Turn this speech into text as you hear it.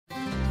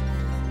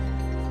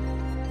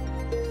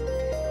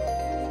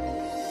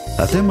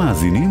אתם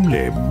מאזינים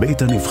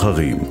לבית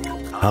הנבחרים,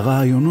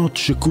 הרעיונות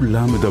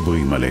שכולם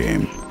מדברים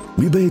עליהם,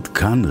 מבית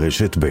כאן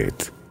רשת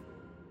בית.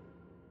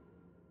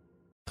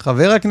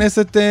 חבר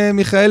הכנסת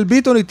מיכאל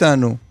ביטון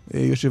איתנו,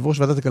 יושב ראש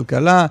ועדת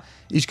הכלכלה,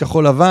 איש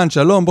כחול לבן,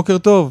 שלום, בוקר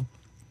טוב.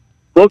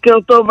 בוקר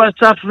טוב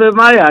אסף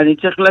ומאיה, אני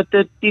צריך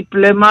לתת טיפ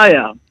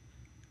למאיה.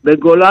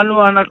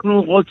 בגולנו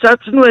אנחנו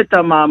רוצצנו את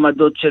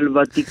המעמדות של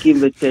ותיקים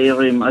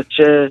וצעירים, עד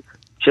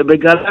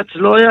שבגלץ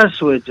לא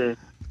יעשו את זה.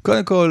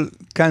 קודם כל,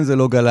 כאן זה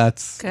לא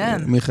גלץ, כן.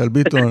 מיכאל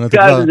ביטון,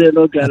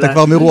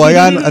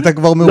 אתה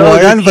כבר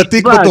מרואיין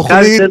ותיק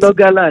בתוכנית. כאן זה לא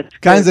גלץ.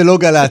 כאן זה לא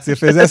גלץ,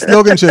 יפה, זה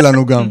הסלוגן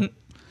שלנו גם.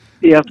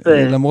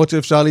 יפה. למרות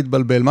שאפשר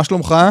להתבלבל. מה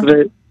שלומך?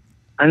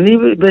 אני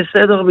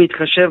בסדר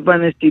בהתחשב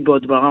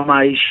בנסיבות, ברמה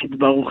האישית,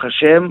 ברוך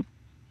השם.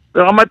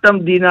 ברמת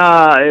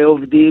המדינה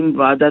עובדים,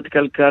 ועדת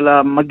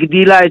כלכלה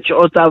מגדילה את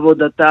שעות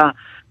העבודתה.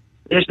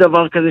 יש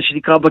דבר כזה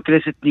שנקרא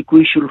בכנסת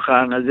ניקוי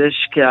שולחן, אז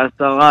יש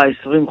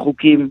כ10-20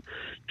 חוקים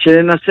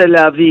שננסה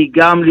להביא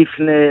גם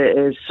לפני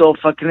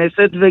סוף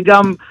הכנסת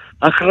וגם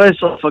אחרי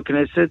סוף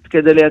הכנסת,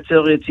 כדי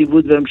לייצר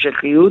יציבות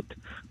והמשכיות.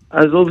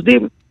 אז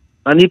עובדים.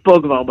 אני פה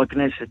כבר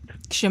בכנסת.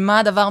 כשמה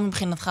הדבר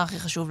מבחינתך הכי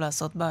חשוב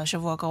לעשות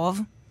בשבוע הקרוב?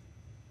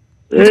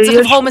 צריך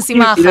לבחור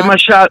משימה אחת.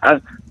 למשל,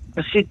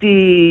 עשיתי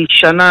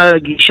שנה,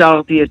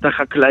 גישרתי את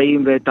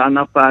החקלאים ואת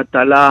ענף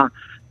ההטלה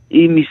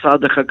עם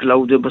משרד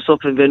החקלאות,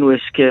 ובסוף הבאנו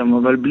הסכם,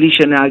 אבל בלי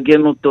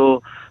שנעגן אותו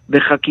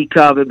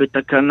בחקיקה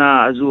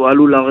ובתקנה, אז הוא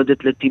עלול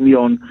לרדת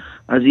לטמיון.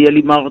 אז יהיה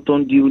לי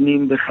מרתון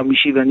דיונים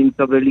בחמישי, ואני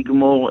מקווה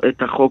לגמור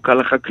את החוק על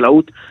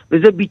החקלאות,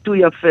 וזה ביטוי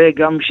יפה,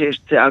 גם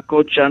שיש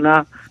צעקות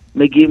שנה,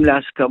 מגיעים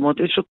להסכמות.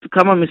 יש עוד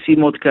כמה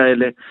משימות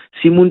כאלה.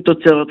 סימון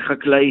תוצרת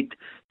חקלאית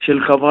של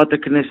חברת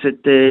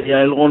הכנסת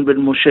יעל רון בן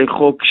משה,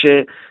 חוק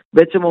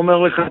שבעצם אומר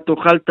לך,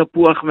 תאכל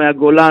תפוח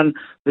מהגולן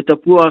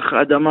ותפוח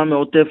אדמה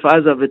מעוטף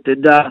עזה,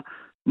 ותדע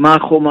מה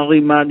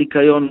החומרים, מה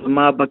הניקיון,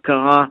 מה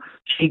הבקרה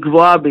שהיא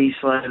גבוהה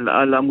בישראל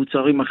על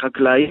המוצרים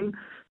החקלאיים.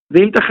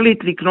 ואם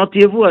תחליט לקנות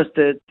יבוא, אז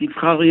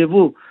תבחר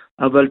יבוא,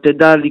 אבל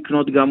תדע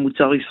לקנות גם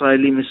מוצר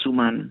ישראלי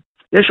מסומן.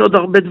 יש עוד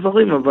הרבה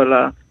דברים, אבל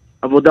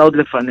העבודה עוד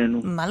לפנינו.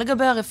 מה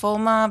לגבי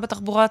הרפורמה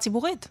בתחבורה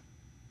הציבורית?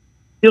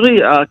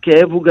 תראי,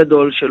 הכאב הוא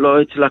גדול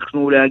שלא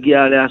הצלחנו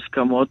להגיע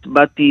להסכמות.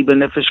 באתי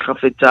בנפש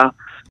חפצה,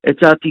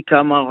 הצעתי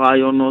כמה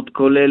רעיונות,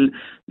 כולל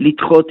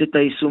לדחות את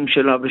היישום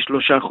שלה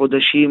ב3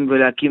 חודשים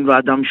ולהקים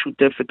ועדה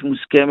משותפת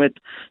מוסכמת,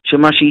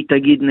 שמה שהיא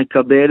תגיד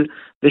נקבל,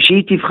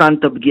 ושהיא תבחן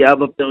את הפגיעה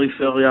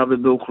בפריפריה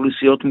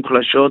ובאוכלוסיות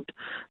מוחלשות.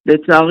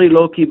 לצערי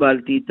לא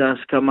קיבלתי את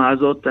ההסכמה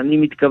הזאת. אני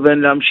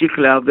מתכוון להמשיך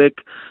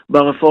להיאבק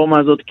ברפורמה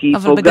הזאת, כי היא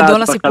פוגעת. אבל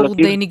בגדול הסיפור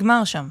די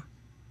נגמר שם.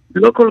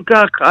 לא כל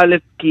כך, א',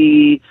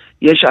 כי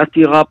יש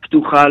עתירה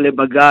פתוחה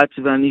לבג"ץ,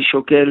 ואני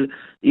שוקל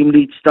אם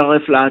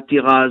להצטרף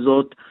לעתירה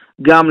הזאת,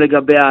 גם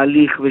לגבי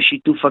ההליך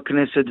ושיתוף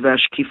הכנסת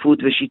והשקיפות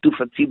ושיתוף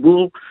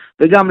הציבור,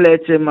 וגם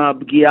לעצם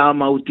הפגיעה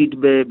המהותית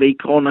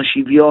בעקרון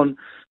השוויון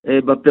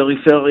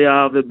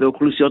בפריפריה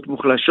ובאוכלוסיות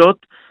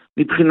מוחלשות.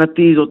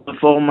 מבחינתי זאת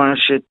רפורמה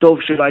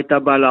שטוב שלא הייתה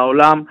באה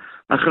לעולם,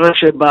 אחרי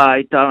שבה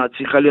הייתה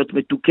צריכה להיות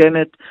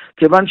מתוקנת,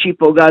 כיוון שהיא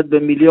פוגעת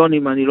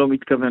במיליונים, אני לא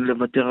מתכוון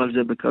לוותר על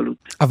זה בקלות.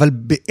 אבל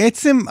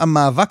בעצם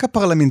המאבק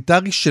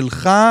הפרלמנטרי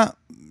שלך,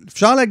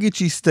 אפשר להגיד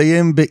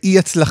שהסתיים באי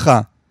הצלחה.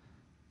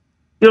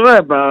 תראה,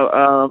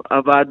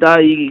 הוועדה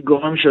היא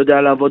גורם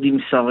שיודע לעבוד עם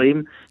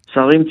שרים.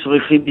 שרים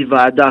צריכים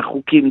מוועדה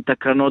חוקים,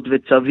 תקנות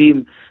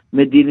וצווים,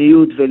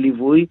 מדיניות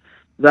וליווי,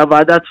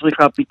 והוועדה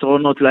צריכה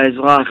פתרונות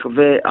לאזרח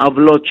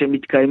ועוולות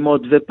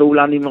שמתקיימות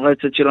ופעולה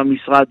נמרצת של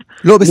המשרד.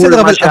 לא,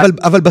 בסדר,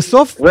 אבל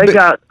בסוף...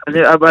 רגע,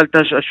 אבל אתה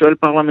שואל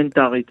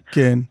פרלמנטרית.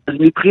 כן. אז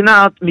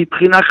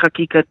מבחינה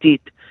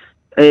חקיקתית,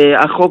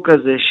 החוק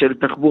הזה של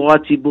תחבורה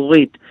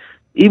ציבורית,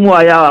 אם הוא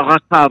היה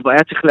רחב,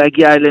 היה צריך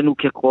להגיע אלינו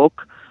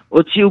כחוק,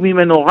 הוציאו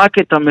ממנו רק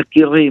את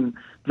המחירים,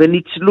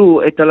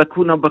 וניצלו את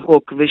הלקונה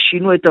בחוק,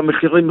 ושינו את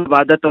המחירים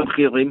בוועדת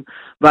המחירים.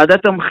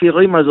 ועדת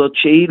המחירים הזאת,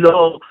 שהיא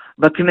לא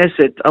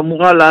בכנסת,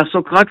 אמורה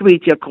לעסוק רק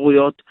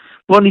בהתייקרויות,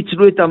 פה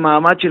ניצלו את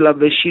המעמד שלה,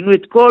 ושינו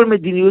את כל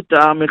מדיניות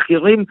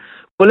המחירים,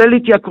 כולל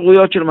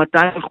התייקרויות של 200%,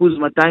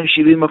 270%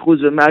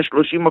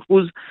 ו130%,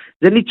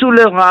 זה ניצול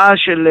לרעה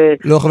של...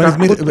 לא, חבר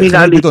הכנסת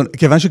ביטון,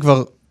 כיוון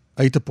שכבר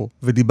היית פה,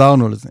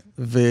 ודיברנו על זה,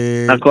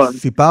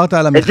 וסיפרת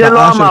על המחאה שלך. את זה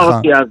לא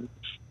אמרתי אז,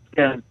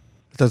 כן.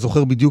 אתה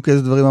זוכר בדיוק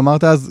איזה דברים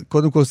אמרת, אז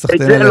קודם כל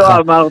סחטן עליך. את זה לא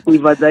אמרתי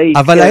ודאי.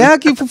 אבל היה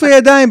כיפופי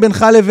ידיים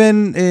בינך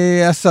לבין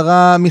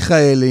השרה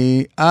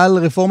מיכאלי על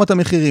רפורמת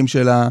המחירים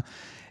שלה.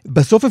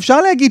 בסוף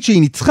אפשר להגיד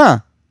שהיא ניצחה.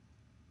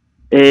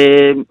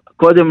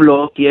 קודם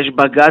לא, כי יש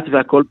בג"ץ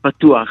והכל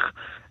פתוח.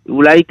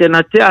 אולי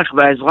תנצח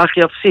והאזרח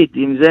יפסיד.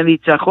 אם זה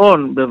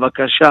ניצחון,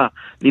 בבקשה.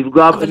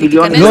 לפגוע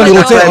במיליונים.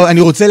 לא,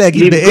 אני רוצה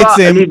להגיד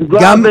בעצם...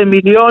 לפגוע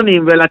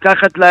במיליונים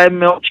ולקחת להם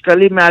מאות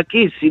שקלים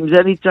מהכיס. אם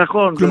זה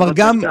ניצחון. כלומר,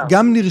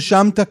 גם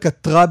נרשמת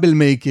כטראבל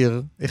מייקר,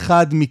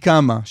 אחד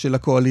מכמה של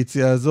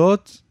הקואליציה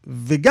הזאת,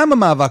 וגם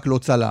המאבק לא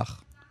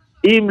צלח.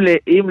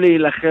 אם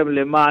להילחם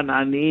למען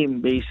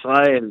העניים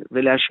בישראל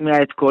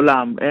ולהשמיע את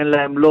קולם, אין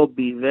להם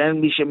לובי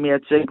ואין מי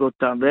שמייצג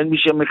אותם ואין מי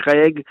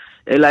שמחייג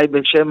אליי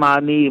בשם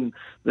העניים,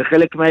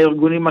 וחלק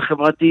מהארגונים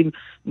החברתיים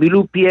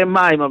מילאו פיהם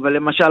מים, אבל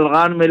למשל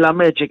רן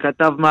מלמד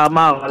שכתב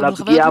מאמר על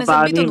הפגיעה בעניים. חבר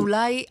הכנסת ביטון,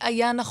 אולי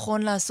היה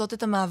נכון לעשות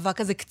את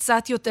המאבק הזה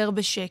קצת יותר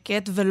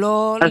בשקט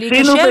ולא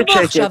להיכשל בו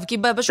עכשיו, כי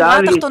בשורה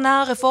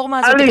התחתונה הרפורמה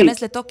הזאת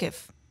תיכנס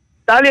לתוקף.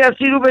 טלי,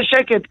 עשינו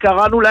בשקט,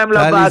 קראנו להם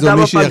לוועדה בפגרה. טלי זו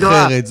מישהי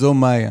אחרת, זו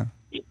מאיה.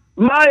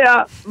 מאיה,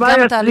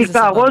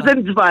 סליחה,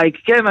 רוזנצוויג,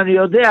 כן, אני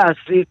יודע,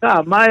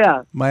 סליחה, מאיה.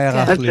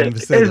 מאיה רחלין,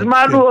 בסדר.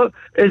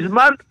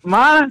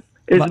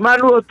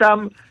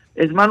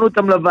 הזמנו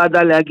אותם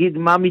לוועדה להגיד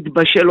מה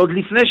מתבשל עוד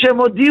לפני שהם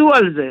הודיעו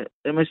על זה.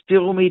 הם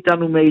הסתירו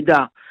מאיתנו מידע.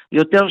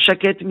 יותר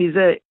שקט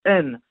מזה,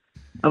 אין.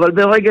 אבל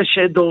ברגע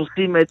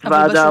שדורסים את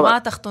ועדה... אבל בשורה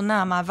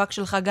התחתונה, המאבק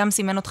שלך גם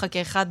סימן אותך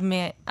כאחד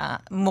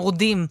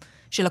מהמורדים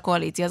של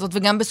הקואליציה הזאת,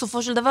 וגם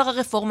בסופו של דבר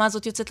הרפורמה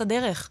הזאת יוצאת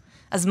לדרך.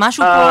 אז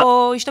משהו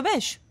פה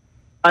השתבש.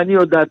 אני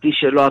הודעתי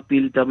שלא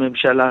אפיל את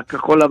הממשלה,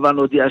 כחול לבן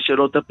הודיעה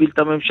שלא תפיל את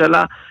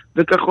הממשלה,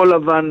 וכחול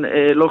לבן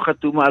לא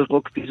חתומה על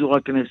חוק פיזור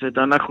הכנסת.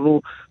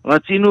 אנחנו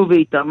רצינו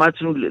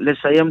והתאמצנו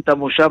לסיים את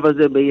המושב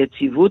הזה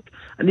ביציבות.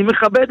 אני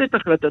מכבד את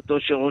החלטתו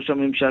של ראש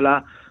הממשלה,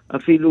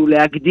 אפילו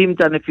להקדים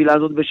את הנפילה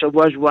הזאת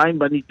בשבוע-שבועיים,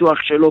 בניתוח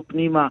שלו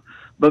פנימה,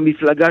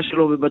 במפלגה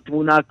שלו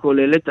ובתמונה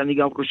הכוללת. אני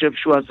גם חושב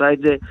שהוא עשה את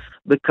זה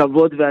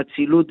בכבוד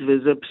והצילות,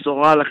 וזה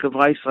בשורה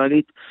לחברה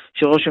הישראלית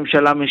שראש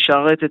הממשלה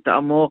משרת את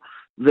עמו,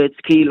 ואת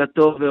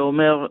קהילתו,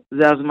 ואומר,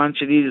 זה הזמן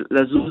שלי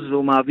לזוז,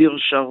 והוא מעביר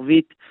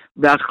שרביט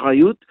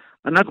באחריות.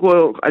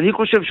 אני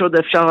חושב שעוד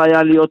אפשר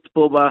היה להיות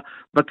פה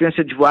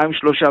בכנסת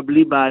 2-3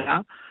 בלי בעיה,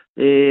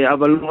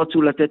 אבל לא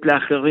רצו לתת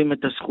לאחרים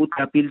את הזכות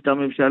להפיל את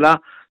הממשלה,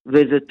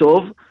 וזה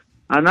טוב.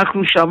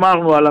 אנחנו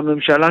שמרנו על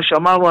הממשלה,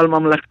 שמרנו על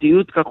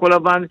ממלכתיות, כחול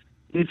לבן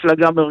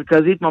מפלגה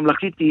מרכזית,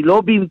 ממלכתית, היא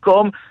לא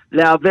במקום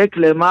להיאבק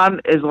למען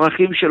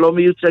אזרחים שלא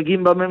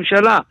מיוצגים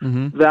בממשלה.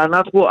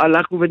 ואנחנו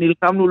הלכנו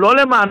ונלחמנו לא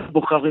למען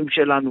בוחרים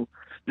שלנו,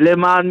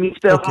 למען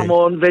מצפה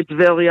רמון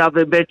וטבריה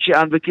ובית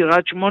שאן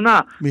וקריית שמונה.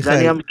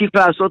 ואני אמשיך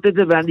לעשות את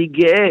זה, ואני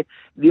גאה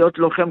להיות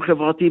לוחם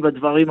חברתי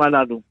בדברים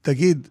הללו.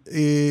 תגיד,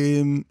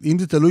 אם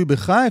זה תלוי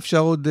בך, אפשר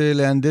עוד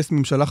להנדס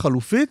ממשלה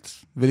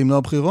חלופית ולמנוע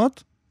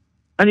בחירות?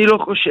 אני לא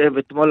חושב.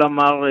 אתמול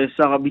אמר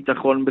שר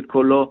הביטחון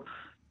בקולו,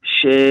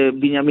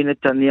 שבנימין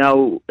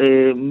נתניהו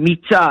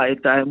מיצה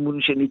את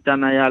האמון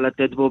שניתן היה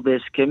לתת בו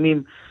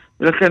בהסכמים,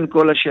 ולכן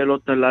כל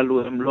השאלות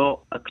הללו הן לא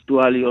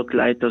אקטואליות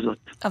לעת הזאת.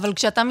 אבל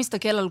כשאתה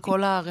מסתכל על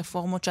כל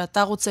הרפורמות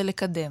שאתה רוצה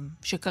לקדם,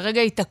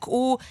 שכרגע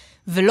יתקעו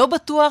ולא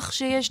בטוח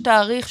שיש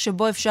תאריך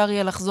שבו אפשר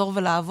יהיה לחזור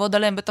ולעבוד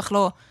עליהם, בטח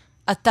לא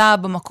אתה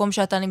במקום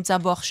שאתה נמצא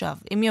בו עכשיו,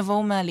 אם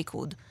יבואו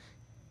מהליכוד,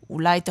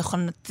 אולי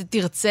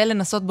תרצה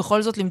לנסות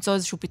בכל זאת למצוא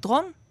איזשהו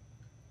פתרון?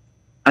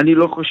 אני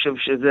לא חושב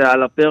שזה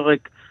על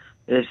הפרק.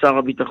 שר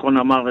הביטחון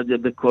אמר את זה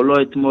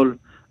בקולו אתמול,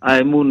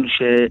 האמון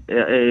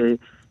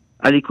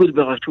שהליכוד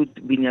בראשות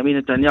בנימין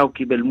נתניהו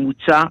קיבל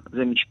מוצא,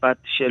 זה משפט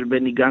של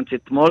בני גנץ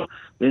אתמול,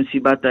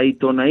 בנסיבת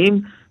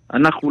העיתונאים.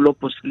 אנחנו לא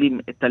פוסלים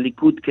את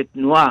הליכוד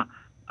כתנועה,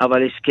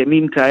 אבל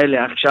הסכמים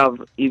כאלה עכשיו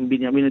עם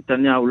בנימין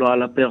נתניהו לא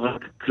על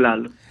הפרק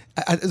כלל.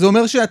 זה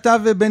אומר שאתה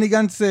ובני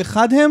גנץ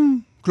חד הם?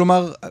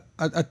 כלומר,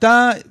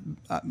 אתה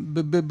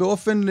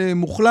באופן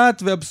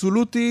מוחלט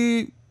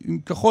ואבסולוטי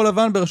כחול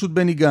לבן בראשות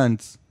בני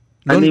גנץ.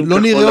 לא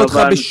נראה אותך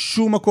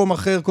בשום מקום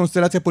אחר,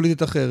 קונסטלציה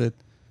פוליטית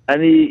אחרת.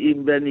 אני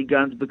עם בני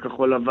גנץ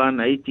בכחול לבן,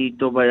 הייתי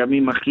איתו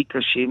בימים הכי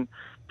קשים.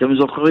 אתם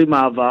זוכרים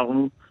מה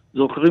עברנו?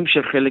 זוכרים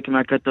שחלק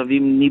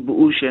מהכתבים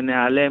ניבאו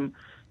שנעלם,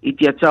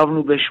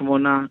 התייצבנו ב8,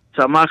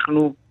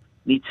 צמחנו,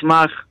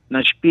 נצמח,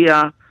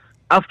 נשפיע,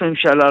 אף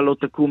ממשלה לא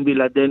תקום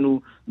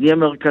בלעדינו, נהיה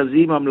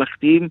מרכזיים,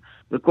 ממלכתיים,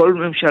 וכל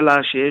ממשלה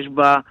שיש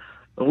בה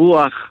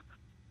רוח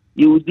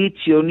יהודית,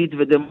 ציונית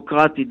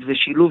ודמוקרטית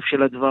ושילוב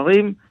של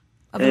הדברים,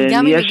 אבל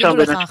גם אם יגידו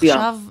לך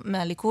עכשיו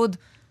מהליכוד,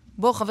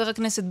 בוא חבר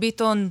הכנסת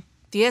ביטון,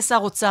 תהיה שר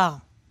אוצר.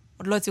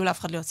 עוד לא הציעו לאף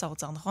אחד להיות שר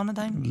אוצר, נכון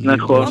עדיין?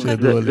 נכון,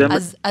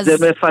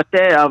 זה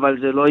מפתה, אבל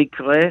זה לא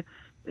יקרה.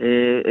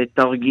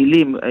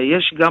 תרגילים,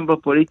 יש גם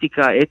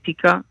בפוליטיקה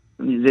אתיקה,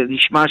 זה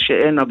נשמע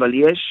שאין, אבל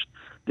יש,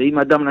 ואם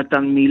אדם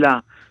נתן מילה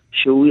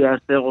שהוא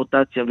יעשה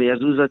רוטציה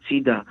ויזוז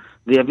הצידה,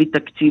 ויביא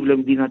תקציב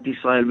למדינת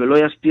ישראל, ולא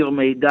יסתיר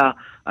מידע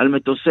על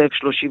מטוסי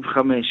F-35,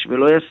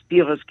 ולא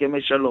יסתיר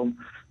הסכמי שלום,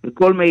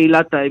 וכל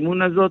מעילת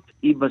האמון הזאת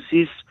היא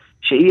בסיס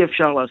שאי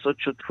אפשר לעשות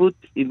שותפות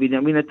עם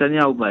בנימין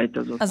נתניהו בעת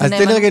הזאת. אז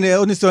תן לי רגע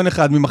עוד ניסיון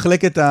אחד,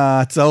 ממחלקת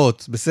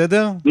ההצעות,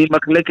 בסדר?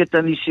 ממחלקת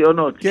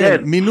הניסיונות,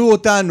 כן. מינו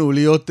אותנו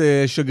להיות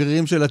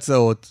שגרירים של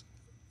הצעות.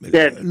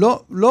 כן.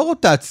 לא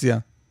רוטציה.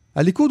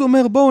 הליכוד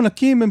אומר, בואו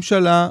נקים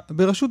ממשלה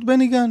בראשות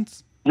בני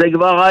גנץ. זה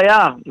כבר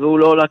היה, והוא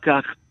לא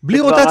לקח. בלי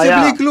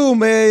רוטציה, בלי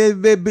כלום.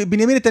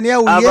 בנימין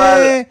נתניהו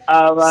יהיה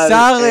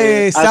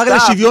שר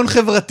לשוויון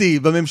חברתי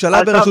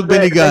בממשלה בראשות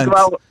בני גנץ.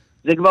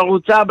 זה כבר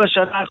הוצע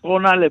בשנה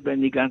האחרונה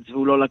לבני גנץ,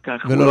 והוא לא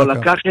לקח. הוא לא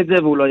לקח את זה,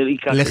 והוא לא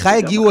ייקח את זה. לך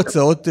הגיעו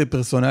הצעות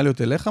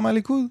פרסונליות אליך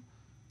מהליכוד?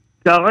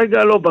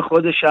 כרגע לא,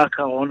 בחודש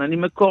האחרון. אני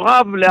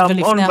מקורב להמון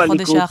בליכוד. ולפני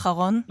החודש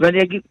האחרון?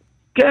 ואני אגיד,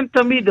 כן,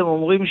 תמיד הם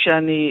אומרים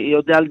שאני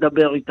יודע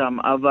לדבר איתם,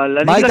 אבל...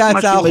 מה הייתה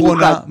ההצעה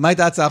האחרונה? מה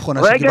הייתה ההצעה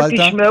האחרונה שקיבלת?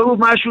 רגע, תשמעו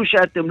משהו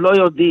שאתם לא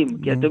יודעים,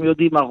 כי אתם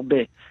יודעים הרבה.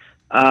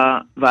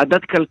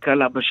 ועדת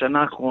כלכלה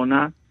בשנה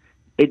האחרונה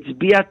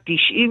הצביעה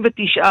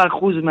 99%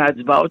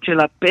 מההצבעות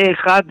שלה פה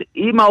אחד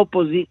עם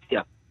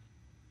האופוזיציה.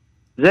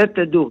 זה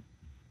תדעו.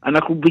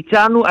 אנחנו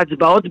ביצענו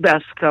הצבעות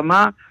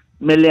בהסכמה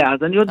מלאה, אז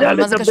אני יודע לדבר...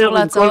 אבל מה זה קשור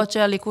להצעות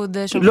שהליכוד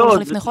שלחו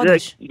לך לפני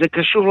חודש? זה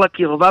קשור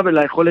לקרבה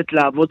וליכולת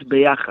לעבוד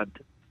ביחד.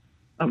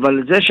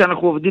 אבל זה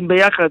שאנחנו עובדים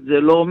ביחד זה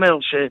לא אומר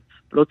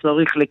שלא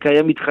צריך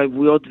לקיים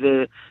התחייבויות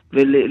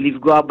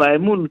ולפגוע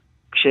באמון.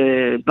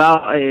 כשבא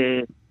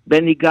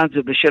בני גנץ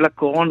ובשל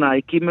הקורונה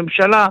הקים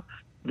ממשלה,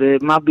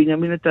 ומה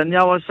בנימין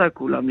נתניהו עשה,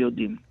 כולם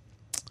יודעים.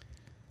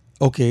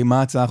 אוקיי, מה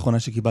ההצעה האחרונה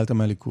שקיבלת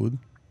מהליכוד?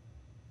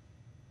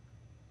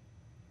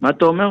 מה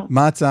אתה אומר?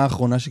 מה ההצעה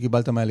האחרונה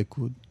שקיבלת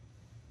מהליכוד?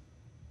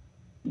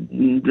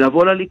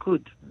 לבוא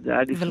לליכוד.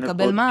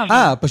 ולקבל מה?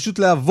 פשוט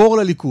לעבור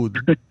לליכוד.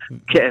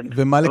 כן.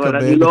 ומה לקבל?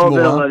 אבל אני לא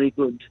עובר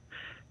לליכוד.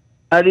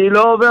 אני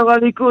לא עובר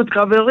לליכוד,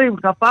 חברים,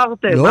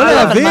 כפרתם. לא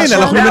להבין,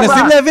 אנחנו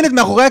מנסים להבין את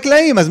מאחורי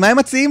הקלעים, אז מה הם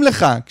מציעים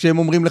לך כשהם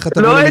אומרים לך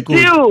תבוא לליכוד?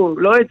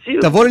 לא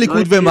הציעו. תבוא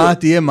לליכוד ומה?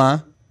 תהיה מה?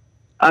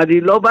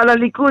 אני לא בא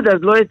לליכוד,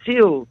 אז לא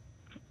הציעו.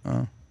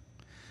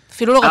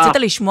 אפילו לא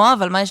רצית לשמוע,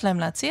 אבל מה יש להם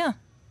להציע?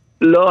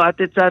 לא,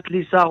 את הצעת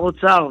לי שר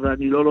אוצר,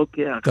 ואני לא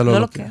לוקח. אתה לא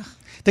לוקח.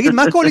 תגיד,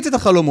 מה קואליציית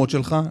החלומות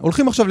שלך?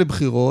 הולכים עכשיו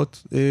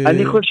לבחירות.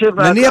 אני חושב...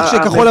 נניח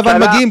שכחול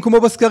לבן מגיעים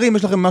כמו בסקרים,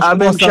 יש לכם משהו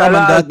כמו 10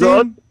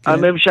 מנדטים.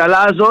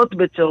 הממשלה הזאת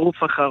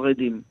בצירוף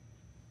החרדים.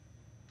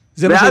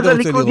 ואז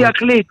הליכוד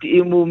יחליט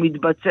אם הוא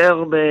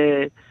מתבצר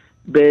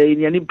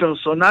בעניינים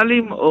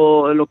פרסונליים,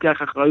 או לוקח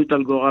אחריות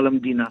על גורל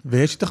המדינה.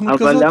 ויש התכנות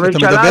כזאת? אתה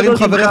מדבר עם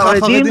חבריך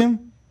החרדים?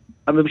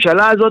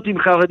 הממשלה הזאת עם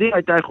חרדים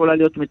הייתה יכולה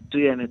להיות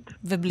מצוינת.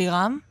 ובלי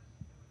רם?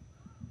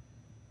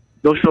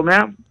 לא שומע?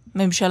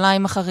 ממשלה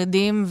עם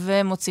החרדים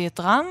ומוציא את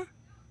רם?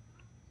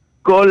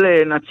 כל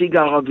נציג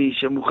ערבי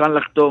שמוכן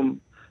לחתום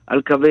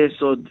על קווי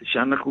יסוד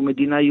שאנחנו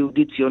מדינה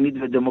יהודית, ציונית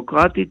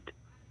ודמוקרטית,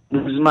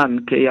 מוזמן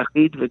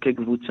כיחיד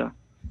וכקבוצה.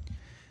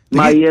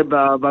 מה יהיה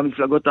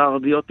במפלגות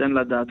הערביות אין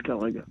לדעת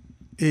כרגע.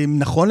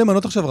 נכון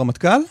למנות עכשיו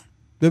רמטכ"ל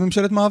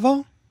בממשלת מעבר?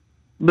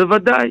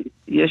 בוודאי,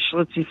 יש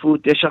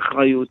רציפות, יש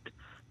אחריות.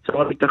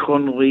 שר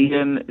הביטחון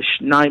ראיין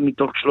 2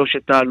 מתוך 3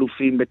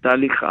 האלופים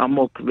בתהליך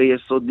עמוק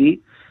ויסודי,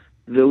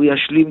 והוא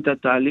ישלים את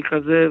התהליך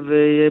הזה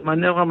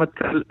וימנה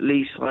רמטכ"ל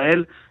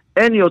לישראל.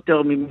 אין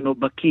יותר ממנו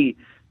בקי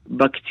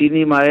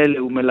בקצינים האלה,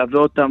 הוא מלווה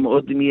אותם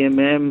עוד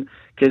מימיהם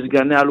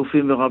כסגני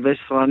אלופים ורבי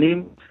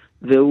סרנים,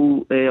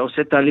 והוא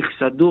עושה תהליך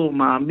סדור,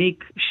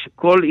 מעמיק,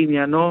 שכל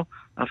עניינו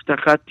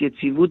הבטחת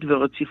יציבות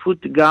ורציפות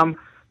גם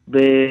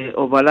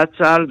בהובלת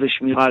צה"ל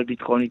ושמירה על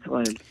ביטחון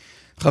ישראל.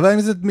 חבר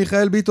הכנסת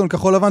מיכאל ביטון,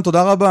 כחול לבן,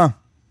 תודה רבה.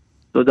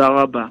 תודה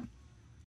רבה.